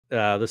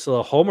This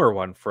little homer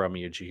one from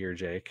you, did you hear,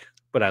 Jake?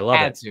 But I love it.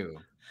 Had to do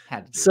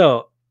it.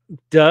 So,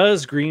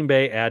 does Green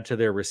Bay add to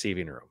their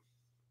receiving room?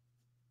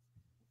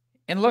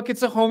 And look,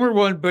 it's a homer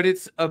one, but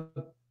it's a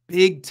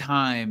big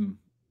time,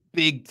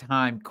 big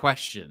time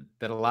question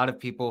that a lot of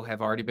people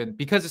have already been,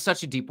 because it's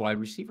such a deep wide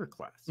receiver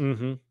class.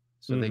 Mhm.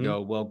 So they Mhm.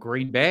 go, well,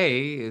 Green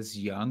Bay is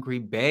young.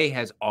 Green Bay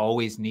has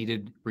always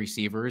needed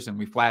receivers. And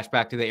we flash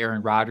back to the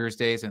Aaron Rodgers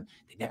days, and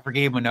they never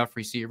gave him enough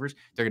receivers.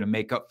 They're going to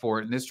make up for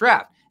it in this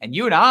draft. And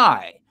you and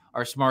I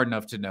are smart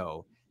enough to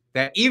know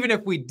that even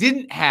if we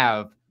didn't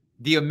have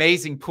the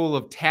amazing pool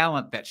of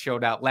talent that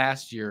showed out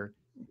last year,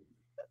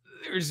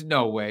 there's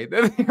no way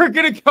that they're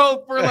going to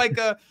go for like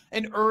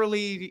an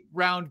early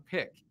round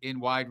pick in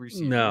wide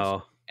receivers.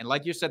 No. And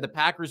like you said, the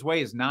Packers'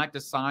 way is not to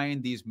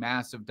sign these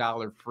massive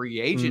dollar free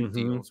agent Mhm.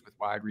 deals with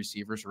wide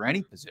receivers or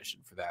any position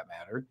for that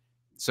matter.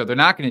 So they're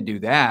not going to do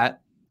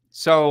that.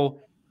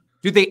 So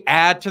do they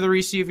add to the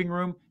receiving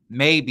room?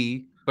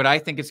 Maybe, but I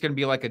think it's going to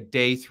be like a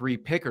day 3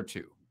 pick or two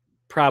in the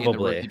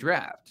Probably. rookie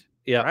draft,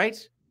 Yep.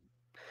 right?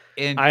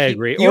 And I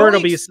agree. he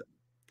only,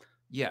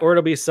 yeah, Or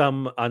it'll be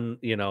some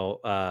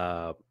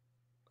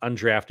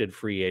undrafted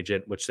free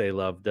agent, which they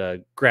love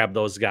to grab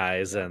those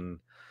guys. yeah, And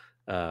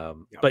yeah.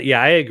 but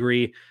yeah, I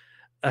agree.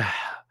 Uh,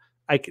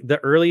 the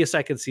earliest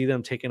I could see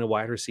them taking a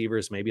wide receiver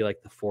is maybe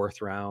like the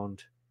 4th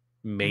round,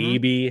 Mm-hmm.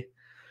 maybe.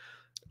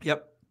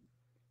 Yep,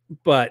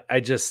 But I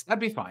just, that'd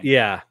be fine.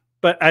 yeah.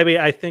 But I mean,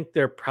 I think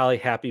they're probably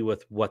happy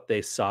with what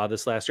they saw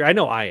this last year. I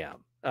know I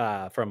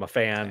am, from a Same.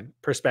 fan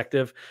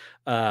perspective.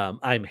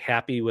 I'm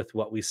happy with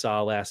what we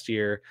saw last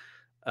year.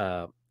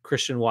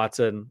 Christian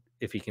Watson,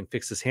 if he can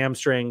fix his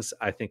hamstrings,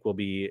 I think will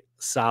be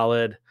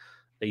solid.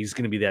 He's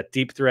going to be that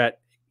deep threat.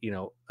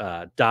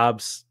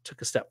 Dobbs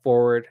took a step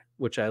forward,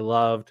 which I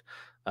loved.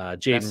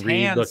 Best Jaden Reed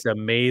hands. looked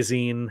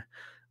amazing.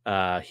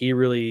 He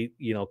really,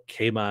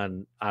 came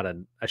on out of,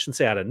 I shouldn't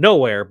say out of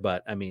nowhere,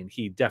 but I mean,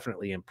 he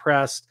definitely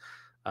impressed.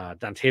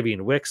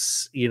 Dontavian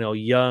Wicks,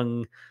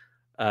 young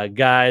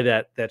guy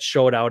that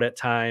showed out at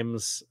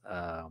times.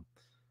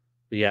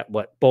 Yeah,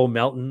 what Bo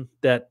Melton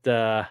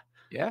Yeah.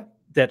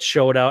 that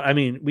showed out. I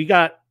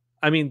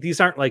mean, these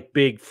aren't like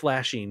big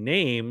flashy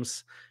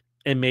names,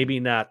 and maybe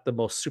not the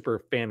most super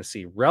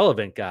fantasy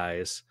relevant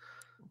guys,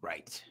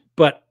 Right.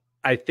 but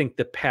I think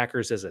the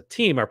Packers as a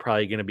team are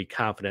probably going to be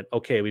confident.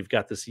 Okay, we've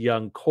got this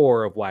young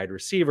core of wide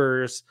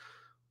receivers.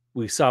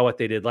 We saw what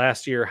they did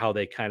last year, how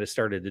they kind of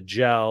started to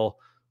gel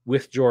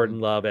with Mhm. Jordan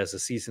Love as the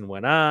season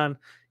went on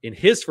in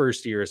his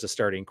first year as a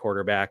starting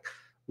quarterback.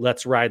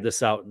 Let's ride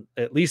this out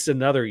at least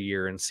another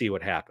year and see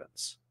what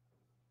happens.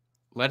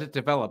 Let it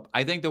develop.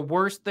 I think the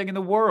worst thing in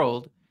the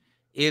world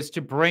is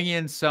to bring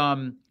in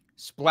some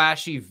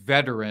splashy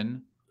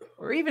veteran,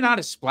 or even not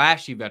a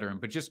splashy veteran,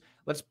 but just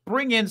let's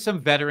bring in some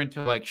veteran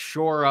to like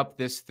shore up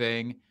this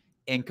thing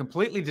and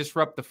completely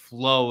disrupt the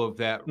flow of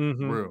that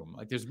Hmm. room.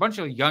 Like there's a bunch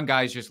of young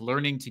guys just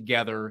learning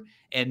together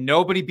and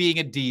nobody being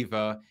a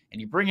diva. And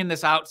you bring in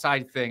this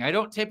outside thing. I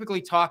don't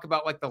typically talk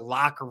about like the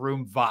locker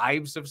room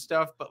vibes of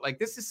stuff, but like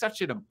this is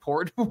such an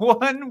important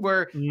one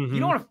where you don't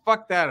Hmm. want to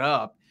fuck that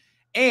up.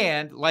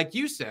 And like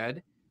you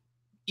said,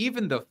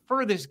 even the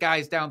furthest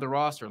guys down the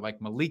roster,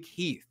 like Malik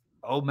Heath,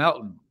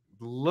 Melton,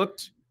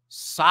 looked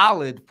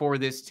solid for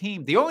this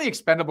team. The only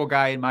expendable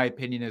guy, in my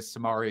opinion, is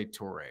Samari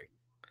Toure.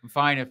 I'm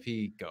fine if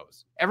he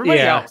goes. Everybody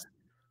Yeah. else,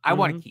 I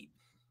want Hmm. to keep,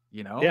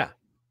 you know? Yeah.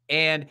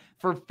 And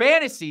for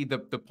fantasy, the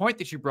point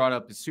that you brought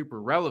up is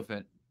super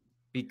relevant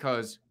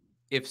because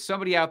if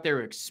somebody out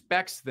there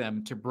expects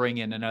them to bring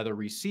in another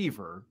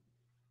receiver,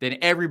 then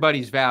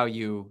everybody's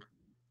value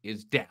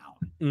is down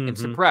and Hmm.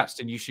 suppressed,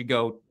 and you should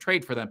go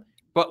trade for them.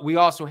 But we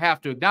also have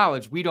to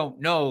acknowledge we don't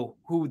know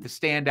who the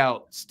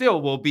standout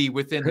still will be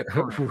within the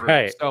current group.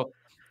 Right. So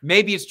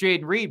maybe it's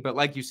Jaden Reed, but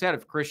like you said,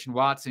 if Christian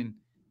Watson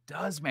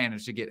does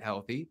manage to get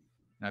healthy,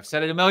 and I've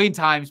said it a million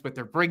times, but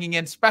they're bringing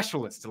in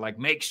specialists to like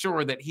make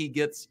sure that he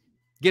gets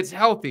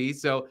healthy.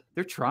 So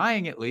they're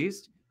trying at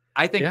least.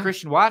 I think Yeah.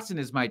 Christian Watson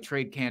is my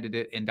trade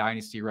candidate in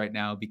Dynasty right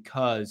now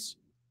because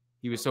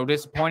he was so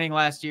disappointing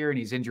last year and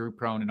he's injury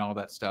prone and all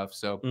that stuff.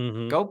 So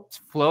Hmm. go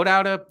float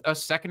out a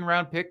second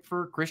round pick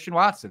for Christian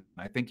Watson.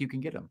 I think you can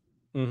get him.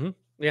 Hmm.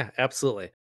 Yeah, absolutely.